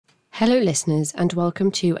Hello listeners, and welcome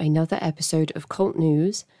to another episode of Cult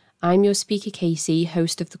News. I'm your speaker Casey,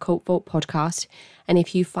 host of the Cult Vault podcast, and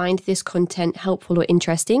if you find this content helpful or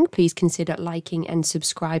interesting, please consider liking and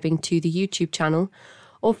subscribing to the YouTube channel,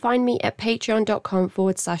 or find me at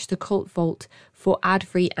patreon.com/the Cult Vault for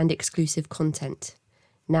ad-free and exclusive content.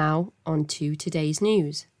 Now, on to today's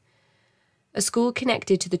news. A school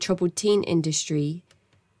connected to the troubled teen industry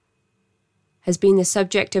has been the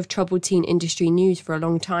subject of troubled teen industry news for a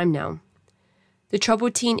long time now. The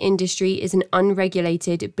troubled teen industry is an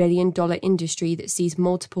unregulated billion-dollar industry that sees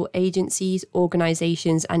multiple agencies,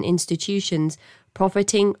 organizations, and institutions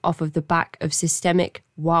profiting off of the back of systemic,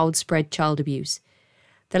 widespread child abuse.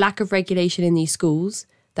 The lack of regulation in these schools,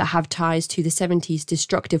 that have ties to the 70s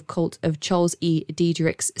destructive cult of Charles E.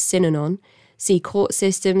 Diederich's Synanon, see court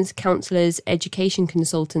systems, counsellors, education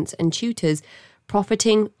consultants, and tutors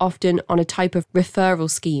profiting often on a type of referral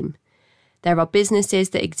scheme. There are businesses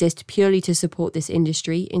that exist purely to support this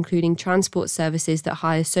industry, including transport services that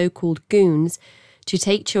hire so-called goons to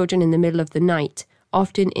take children in the middle of the night,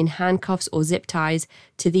 often in handcuffs or zip ties,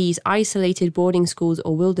 to these isolated boarding schools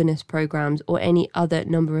or wilderness programs or any other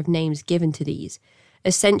number of names given to these,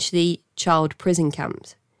 essentially child prison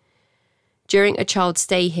camps. During a child's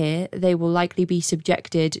stay here, they will likely be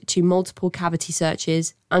subjected to multiple cavity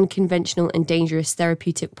searches, unconventional and dangerous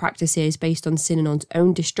therapeutic practices based on Synanon's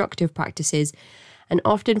own destructive practices, and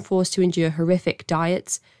often forced to endure horrific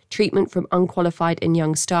diets, treatment from unqualified and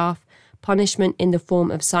young staff, punishment in the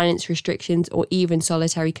form of silence restrictions or even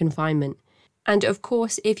solitary confinement. And of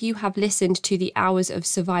course, if you have listened to the hours of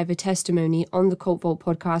survivor testimony on the Cult Vault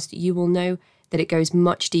podcast, you will know that it goes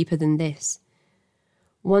much deeper than this.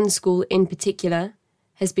 One school in particular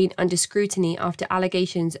has been under scrutiny after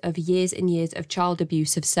allegations of years and years of child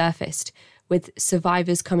abuse have surfaced, with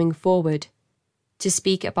survivors coming forward to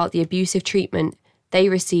speak about the abusive treatment they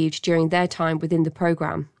received during their time within the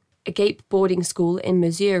program. Agape boarding school in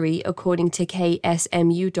Missouri, according to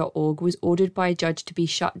KSMU.org, was ordered by a judge to be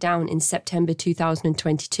shut down in September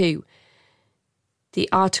 2022. The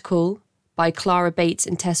article by Clara Bates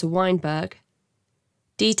and Tessa Weinberg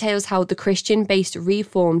details how the Christian-based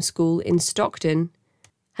reform school in Stockton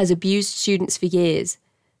has abused students for years.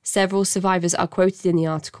 Several survivors are quoted in the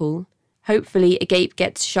article. Hopefully, Agape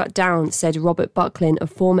gets shut down, said Robert Bucklin, a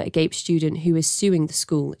former Agape student who is suing the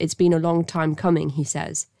school. It's been a long time coming, he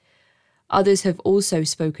says. Others have also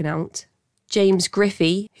spoken out. James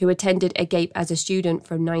Griffey, who attended Agape as a student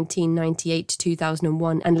from 1998 to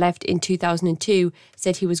 2001 and left in 2002,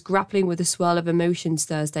 said he was grappling with a swirl of emotions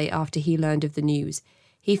Thursday after he learned of the news.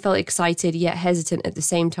 He felt excited yet hesitant at the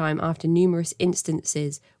same time after numerous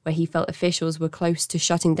instances where he felt officials were close to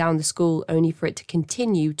shutting down the school only for it to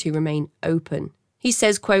continue to remain open. He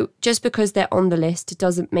says, quote, "Just because they're on the list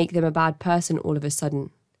doesn't make them a bad person all of a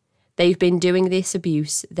sudden. They've been doing this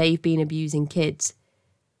abuse, they've been abusing kids.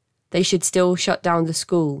 They should still shut down the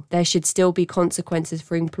school. There should still be consequences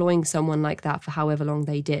for employing someone like that for however long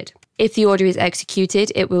they did. If the order is executed,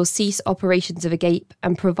 it will cease operations of Agape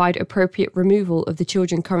and provide appropriate removal of the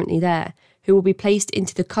children currently there, who will be placed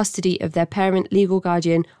into the custody of their parent, legal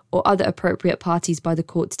guardian, or other appropriate parties by the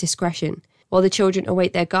court's discretion. While the children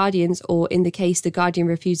await their guardians, or in the case the guardian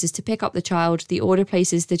refuses to pick up the child, the order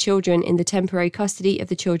places the children in the temporary custody of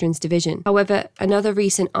the Children's Division." However, another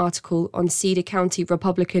recent article on Cedar County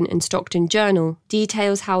Republican and Stockton Journal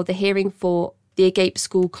details how the hearing for the Agape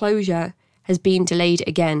school closure has been delayed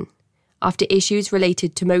again. After issues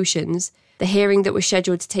related to motions, the hearing that was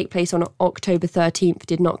scheduled to take place on October 13th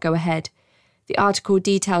did not go ahead. The article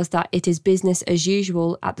details that it is business as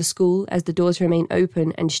usual at the school as the doors remain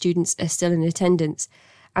open and students are still in attendance.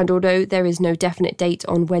 And although there is no definite date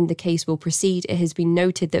on when the case will proceed, it has been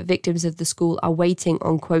noted that victims of the school are waiting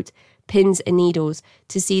on, quote, pins and needles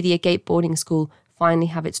to see the Agape boarding school finally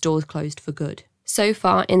have its doors closed for good. So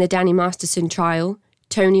far in the Danny Masterson trial,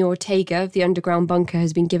 Tony Ortega of the Underground Bunker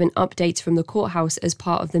has been given updates from the courthouse as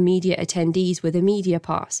part of the media attendees with a media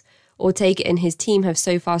pass. Ortega and his team have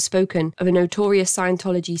so far spoken of a notorious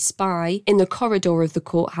Scientology spy in the corridor of the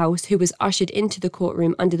courthouse who was ushered into the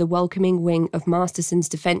courtroom under the welcoming wing of Masterson's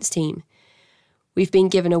defense team. We've been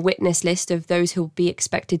given a witness list of those who will be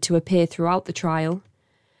expected to appear throughout the trial,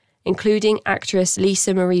 including actress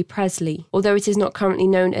Lisa Marie Presley. Although it is not currently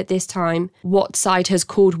known at this time what side has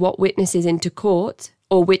called what witnesses into court,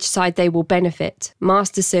 or which side they will benefit.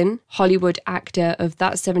 Masterson, Hollywood actor of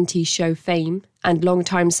That 70s Show fame and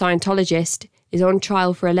longtime Scientologist, is on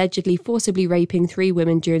trial for allegedly forcibly raping 3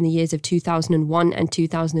 women during the years of 2001 and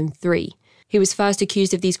 2003. He was first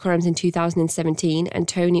accused of these crimes in 2017, and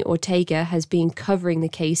Tony Ortega has been covering the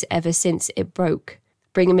case ever since it broke,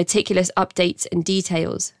 bringing meticulous updates and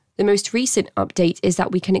details. The most recent update is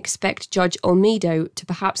that we can expect Judge Olmedo to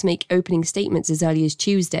perhaps make opening statements as early as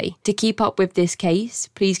Tuesday. To keep up with this case,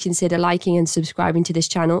 please consider liking and subscribing to this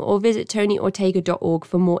channel or visit tonyortega.org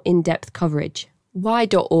for more in-depth coverage.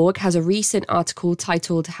 Why.org has a recent article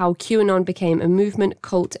titled How QAnon Became a Movement,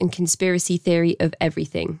 Cult and Conspiracy Theory of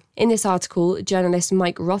Everything. In this article, journalist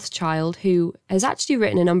Mike Rothschild, who has actually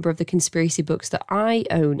written a number of the conspiracy books that I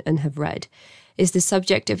own and have read, is the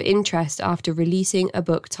subject of interest after releasing a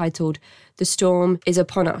book titled The Storm is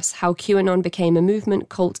Upon Us, How QAnon Became a Movement,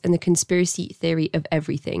 Cult and the Conspiracy Theory of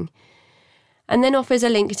Everything, and then offers a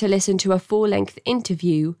link to listen to a full-length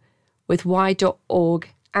interview with Why.org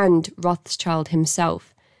and Rothschild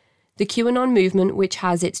himself. The QAnon movement, which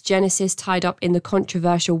has its genesis tied up in the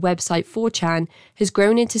controversial website 4chan, has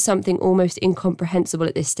grown into something almost incomprehensible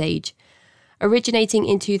at this stage. Originating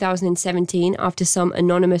in 2017 after some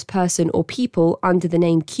anonymous person or people under the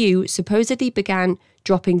name Q supposedly began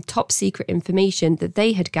dropping top-secret information that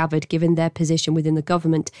they had gathered given their position within the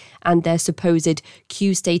government and their supposed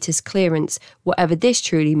Q status clearance, whatever this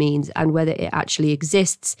truly means and whether it actually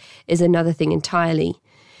exists is another thing entirely.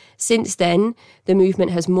 Since then, the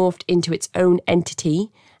movement has morphed into its own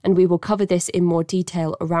entity, and we will cover this in more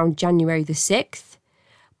detail around January the 6th.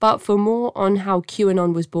 But for more on how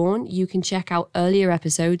QAnon was born, you can check out earlier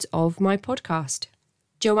episodes of my podcast.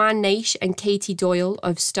 Joanne Naish and Katie Doyle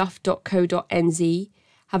of stuff.co.nz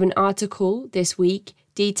have an article this week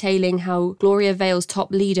detailing how Gloria Vale's top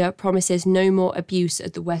leader promises no more abuse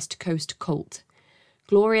at the West Coast cult.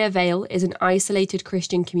 Gloria Vale is an isolated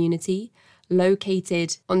Christian community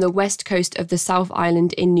located on the west coast of the South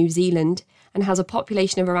Island in New Zealand and has a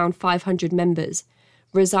population of around 500 members,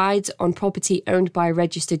 resides on property owned by a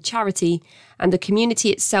registered charity, and the community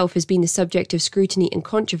itself has been the subject of scrutiny and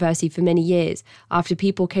controversy for many years after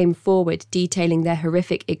people came forward detailing their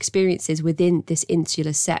horrific experiences within this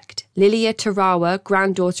insular sect. Lilia Tarawa,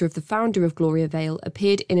 granddaughter of the founder of Gloria Vale,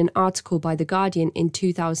 appeared in an article by The Guardian in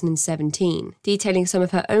 2017, detailing some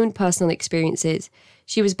of her own personal experiences.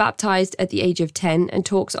 She was baptised at the age of 10 and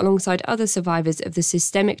talks alongside other survivors of the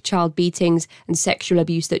systemic child beatings and sexual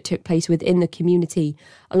abuse that took place within the community,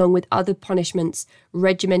 along with other punishments,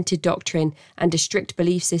 regimented doctrine, and a strict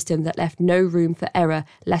belief system that left no room for error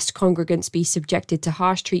lest congregants be subjected to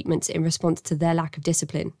harsh treatments in response to their lack of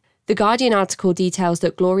discipline. The Guardian article details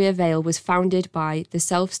that Gloria Vale was founded by the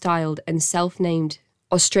self-styled and self-named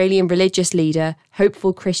Australian religious leader,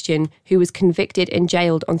 hopeful Christian, who was convicted and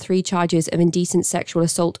jailed on 3 charges of indecent sexual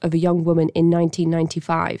assault of a young woman in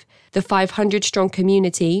 1995. The 500-strong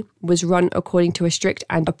community was run according to a strict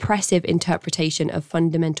and oppressive interpretation of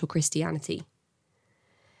fundamental Christianity.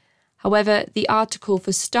 However, the article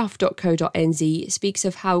for stuff.co.nz speaks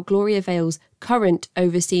of how Gloria Vale's current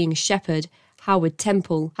overseeing shepherd, Howard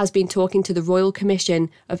Temple, has been talking to the Royal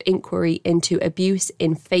Commission of Inquiry into Abuse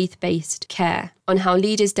in Faith-Based Care on how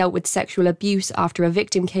leaders dealt with sexual abuse after a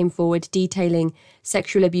victim came forward detailing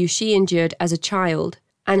sexual abuse she endured as a child,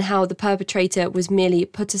 and how the perpetrator was merely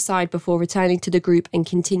put aside before returning to the group and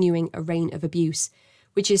continuing a reign of abuse,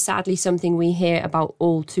 which is sadly something we hear about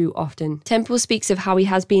all too often. Temple speaks of how he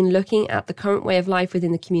has been looking at the current way of life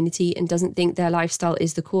within the community and doesn't think their lifestyle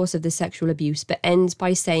is the cause of the sexual abuse, but ends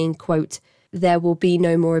by saying, quote, "There will be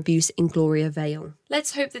no more abuse in Gloria Vale."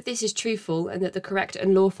 Let's hope that this is truthful and that the correct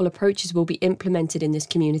and lawful approaches will be implemented in this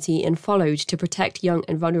community and followed to protect young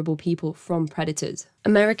and vulnerable people from predators.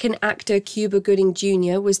 American actor Cuba Gooding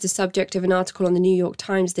Jr. was the subject of an article on the New York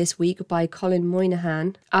Times this week by Colin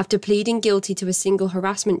Moynihan after pleading guilty to a single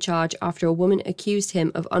harassment charge after a woman accused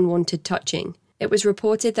him of unwanted touching. It was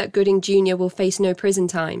reported that Gooding Jr. will face no prison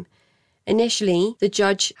time. Initially, the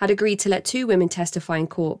judge had agreed to let 2 women testify in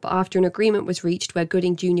court, but after an agreement was reached where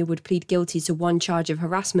Gooding Jr. would plead guilty to 1 charge of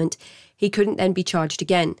harassment, he couldn't then be charged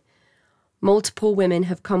again. Multiple women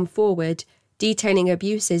have come forward detailing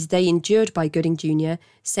abuses they endured by Gooding Jr.,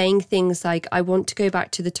 saying things like, "I want to go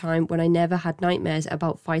back to the time when I never had nightmares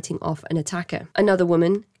about fighting off an attacker." Another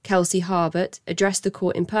woman, Kelsey Harbert, addressed the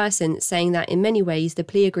court in person, saying that in many ways the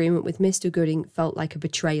plea agreement with Mr. Gooding felt like a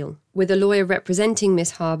betrayal. With a lawyer representing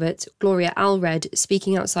Miss Harbert, Gloria Allred,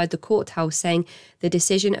 speaking outside the courthouse saying the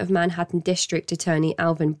decision of Manhattan District Attorney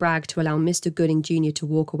Alvin Bragg to allow Mr. Gooding Jr. to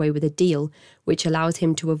walk away with a deal, which allows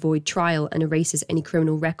him to avoid trial and erases any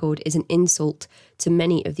criminal record, is an insult to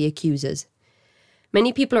many of the accusers.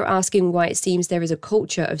 Many people are asking why it seems there is a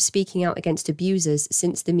culture of speaking out against abusers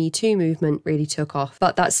since the Me Too movement really took off,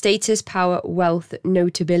 but that status, power, wealth,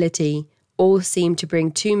 notability all seem to bring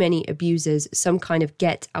too many abusers some kind of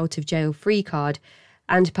get-out-of-jail-free card,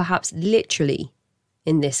 and perhaps literally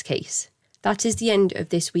in this case. That is the end of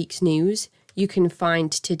this week's news. You can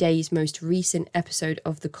find today's most recent episode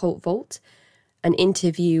of The Cult Vault, an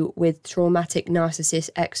interview with traumatic narcissist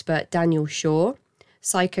expert Daniel Shaw,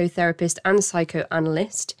 psychotherapist and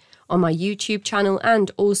psychoanalyst, on my YouTube channel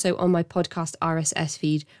and also on my podcast RSS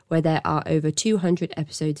feed, where there are over 200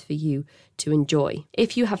 episodes for you to enjoy.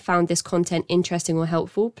 If you have found this content interesting or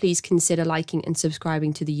helpful, please consider liking and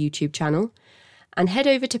subscribing to the YouTube channel. And head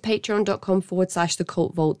over to patreon.com/The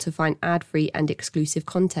Cult Vault to find ad-free and exclusive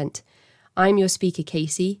content. I'm your speaker,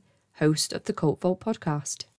 Casey, host of the Cult Vault podcast.